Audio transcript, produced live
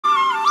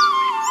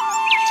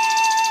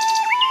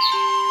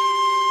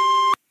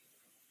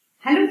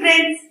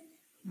friends,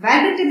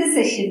 welcome to the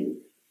session.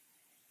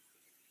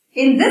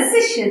 In this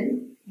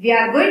session, we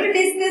are going to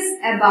discuss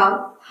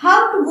about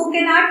how to book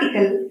an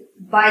article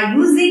by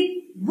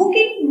using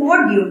booking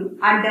module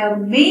under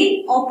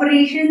main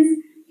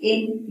operations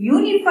in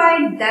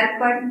Unified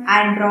DARPAN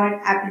Android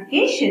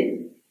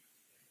application.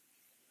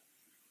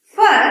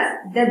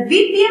 First, the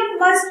BPM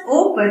must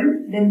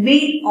open the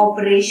main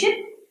operation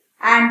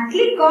and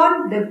click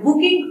on the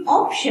booking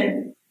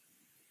option.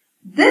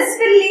 This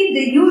will lead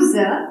the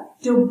user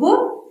to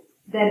book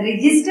the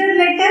register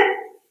letter,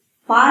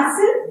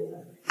 parcel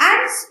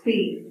and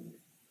speed.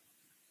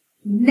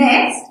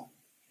 Next,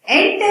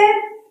 enter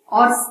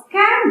or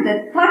scan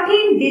the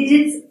 13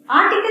 digits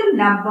article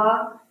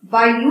number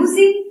by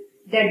using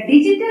the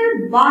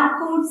digital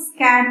barcode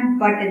scan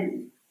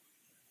button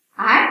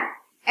and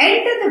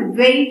enter the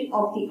weight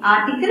of the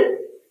article,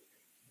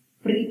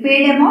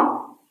 prepaid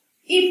amount,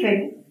 if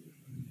any.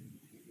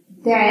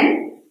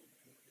 Then,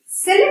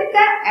 select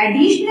the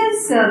additional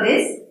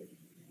service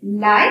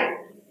like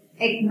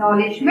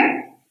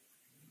acknowledgement,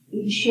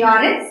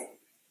 insurance,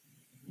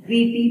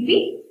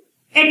 VPP,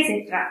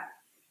 etc.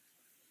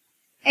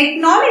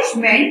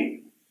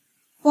 Acknowledgement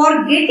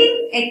for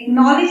getting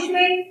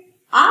acknowledgement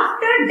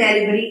after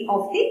delivery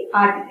of the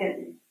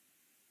article.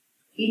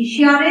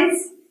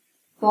 Insurance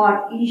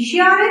for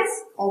insurance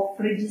of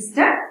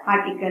registered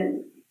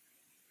article.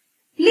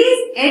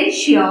 Please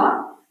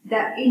ensure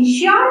the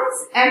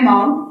insurance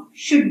amount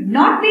should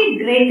not be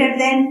greater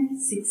than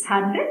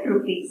 600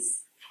 rupees.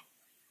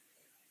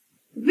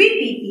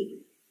 VPP,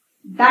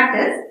 that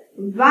is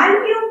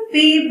value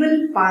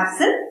payable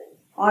parcel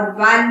or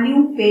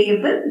value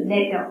payable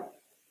letter.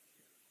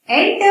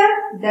 Enter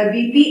the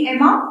VP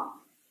amount.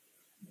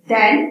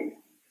 Then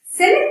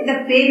select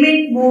the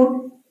payment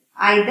mode,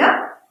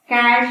 either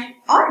cash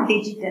or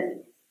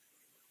digital.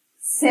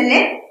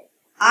 Select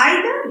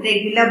either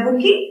regular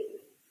booking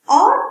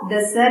or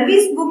the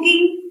service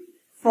booking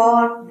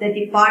for the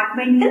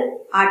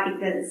departmental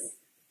articles.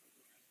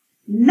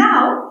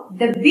 Now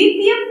the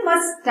BPM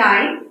must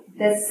type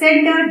the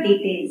sender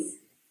details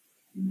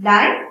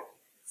like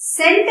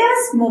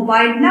sender's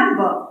mobile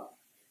number.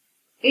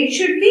 It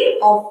should be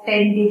of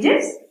 10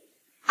 digits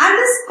and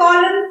this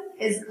column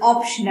is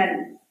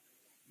optional,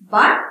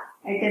 but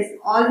it is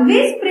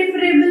always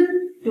preferable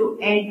to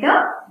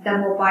enter the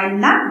mobile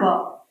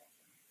number.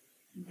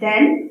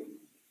 Then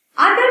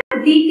other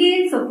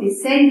details of the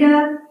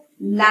sender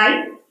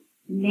like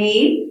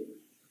name,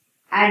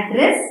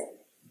 address,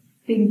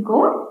 PIN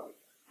code,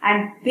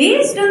 and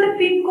based on the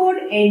PIN code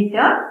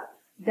entered,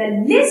 the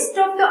list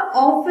of the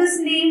office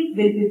name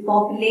will be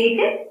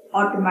populated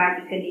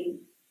automatically.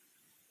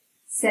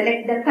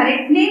 Select the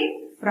correct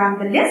name from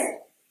the list.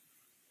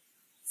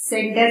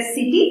 Sender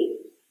city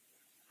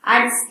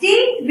and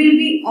state will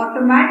be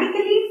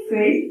automatically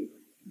filled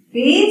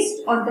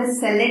based on the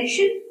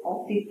selection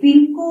of the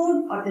PIN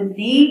code or the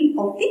name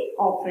of the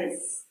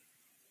office.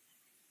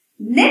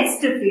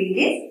 Next field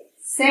is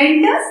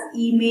sender's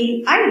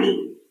email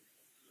ID.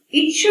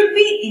 It should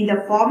be in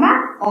the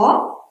format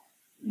of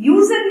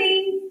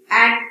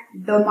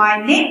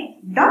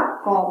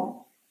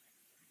username@domainname.com.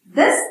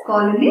 This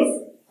column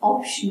is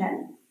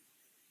optional.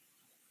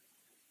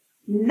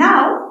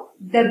 Now,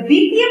 the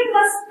BPM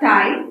must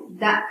type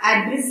the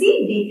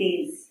addressee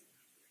details.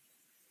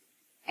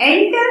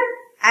 Enter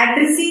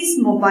addressee's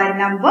mobile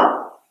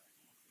number.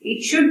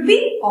 It should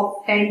be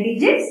of 10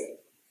 digits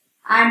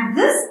and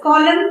this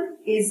column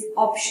is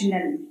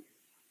optional.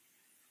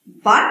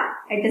 But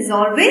it is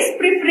always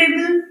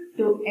preferable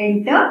to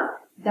enter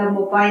the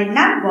mobile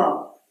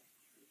number.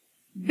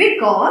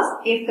 Because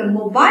if the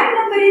mobile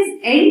number is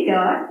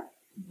entered,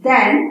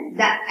 then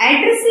the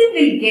addressee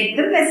will get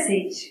the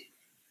message.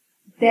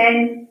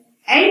 Then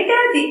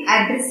enter the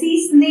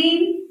addressee's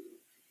name,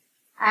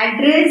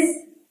 address,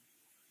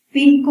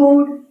 PIN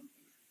code.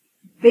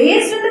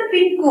 Based on the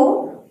PIN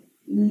code,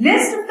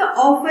 list of the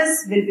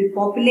office will be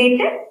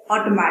populated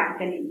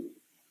automatically.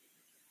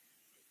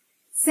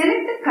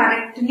 Select the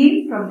correct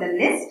name from the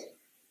list.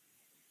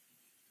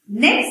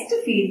 Next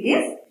field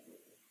is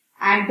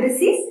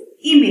addressee's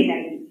email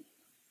ID.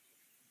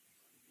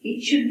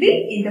 It should be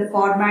in the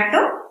format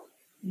of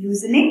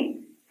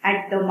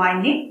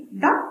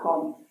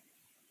username@domainname.com.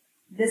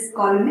 This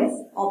column is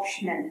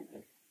optional.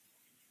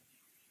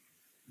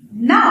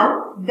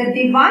 Now the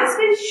device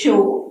will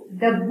show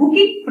the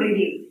booking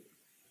preview.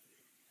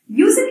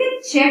 User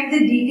can check the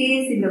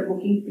details in the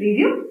booking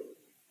preview.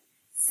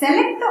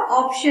 Select the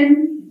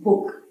option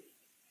Book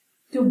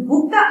to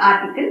book the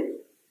article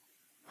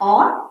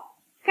or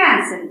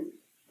Cancel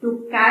to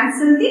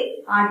cancel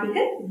the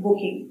article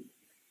booking.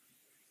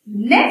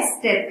 Next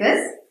step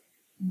is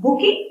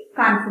Booking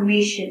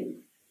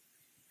Confirmation.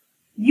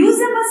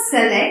 User must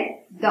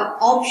select the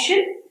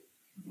option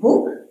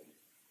Book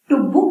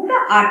to book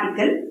the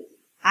article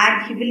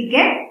and he will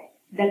get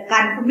the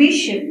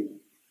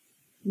confirmation.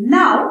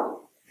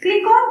 Now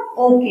click on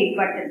OK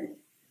button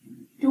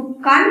to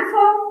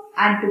confirm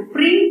and to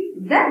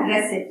print the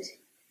receipt.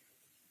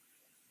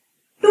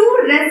 Two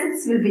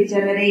receipts will be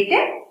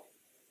generated.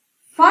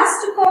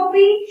 First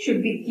copy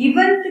should be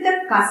given to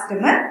the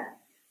customer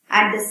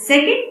and the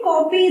second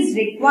copy is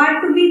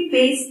required to be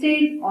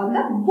pasted on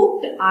the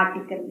booked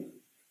article.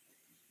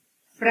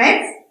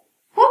 Friends,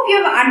 hope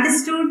you have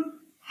understood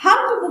how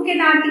to book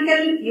an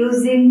article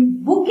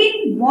using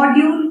booking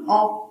module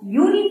of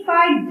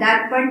Unified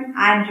DARPAN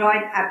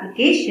Android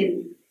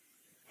application.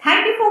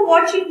 Thank you for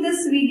watching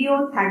this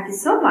video. Thank you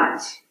so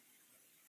much.